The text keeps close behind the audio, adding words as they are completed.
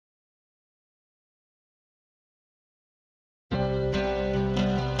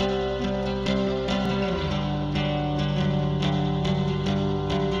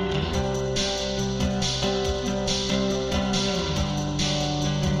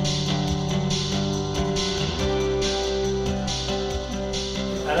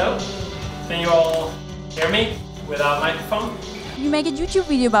without microphone. You make a YouTube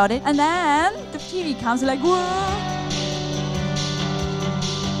video about it, and then the TV comes like, whoa!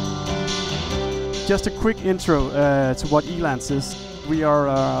 Just a quick intro to what Elance is. We are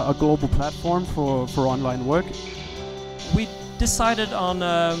a global platform for online work. We decided on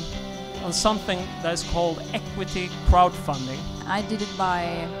something that is called equity crowdfunding. I did it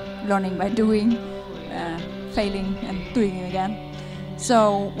by learning by doing, failing and doing it again.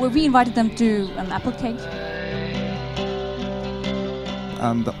 So we invited them to an apple cake.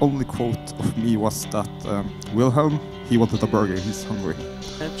 And the only quote of me was that Vilhelm, he wanted a burger, he's hungry.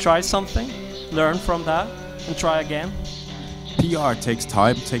 Try something, learn from that, and try again. PR takes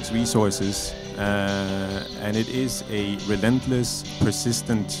time, takes resources, and it is a relentless,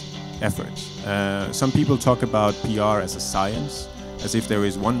 persistent effort. Some people talk about PR as a science, as if there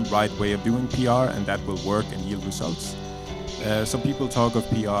is one right way of doing PR and that will work and yield results. Some people talk of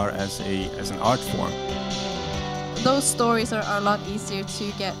PR as an art form. Those stories are a lot easier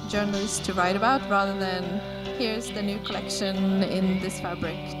to get journalists to write about rather than here's the new collection in this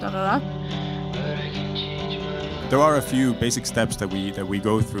fabric, da da da. There are a few basic steps that we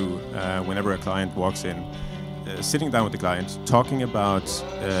go through whenever a client walks in. Sitting down with the client, talking about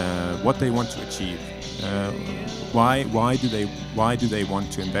what they want to achieve. Why do they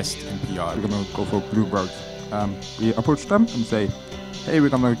want to invest in PR? We're gonna go for Dubrau. We approach them and say, hey, we're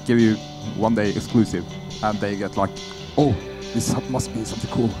gonna give you one day exclusive. And they get like, oh, this must be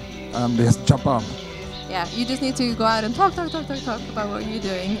something cool. And they just jump on. Yeah, you just need to go out and talk about what you're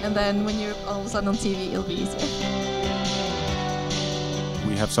doing. And then when you're all of a sudden on TV, it'll be easier.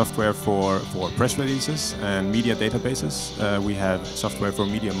 We have software for press releases and media databases. We have software for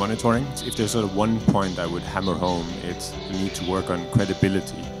media monitoring. If there's sort of one point I would hammer home, it's the need to work on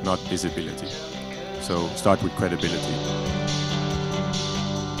credibility, not visibility. So start with credibility.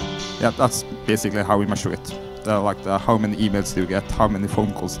 Yeah, that's basically how we measure it. How many emails do you get, how many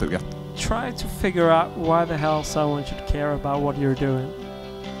phone calls do you get. Try to figure out why the hell someone should care about what you're doing.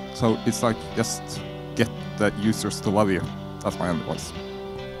 So it's like just get the users to love you. That's my advice.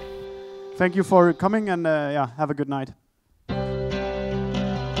 Thank you for coming and have a good night.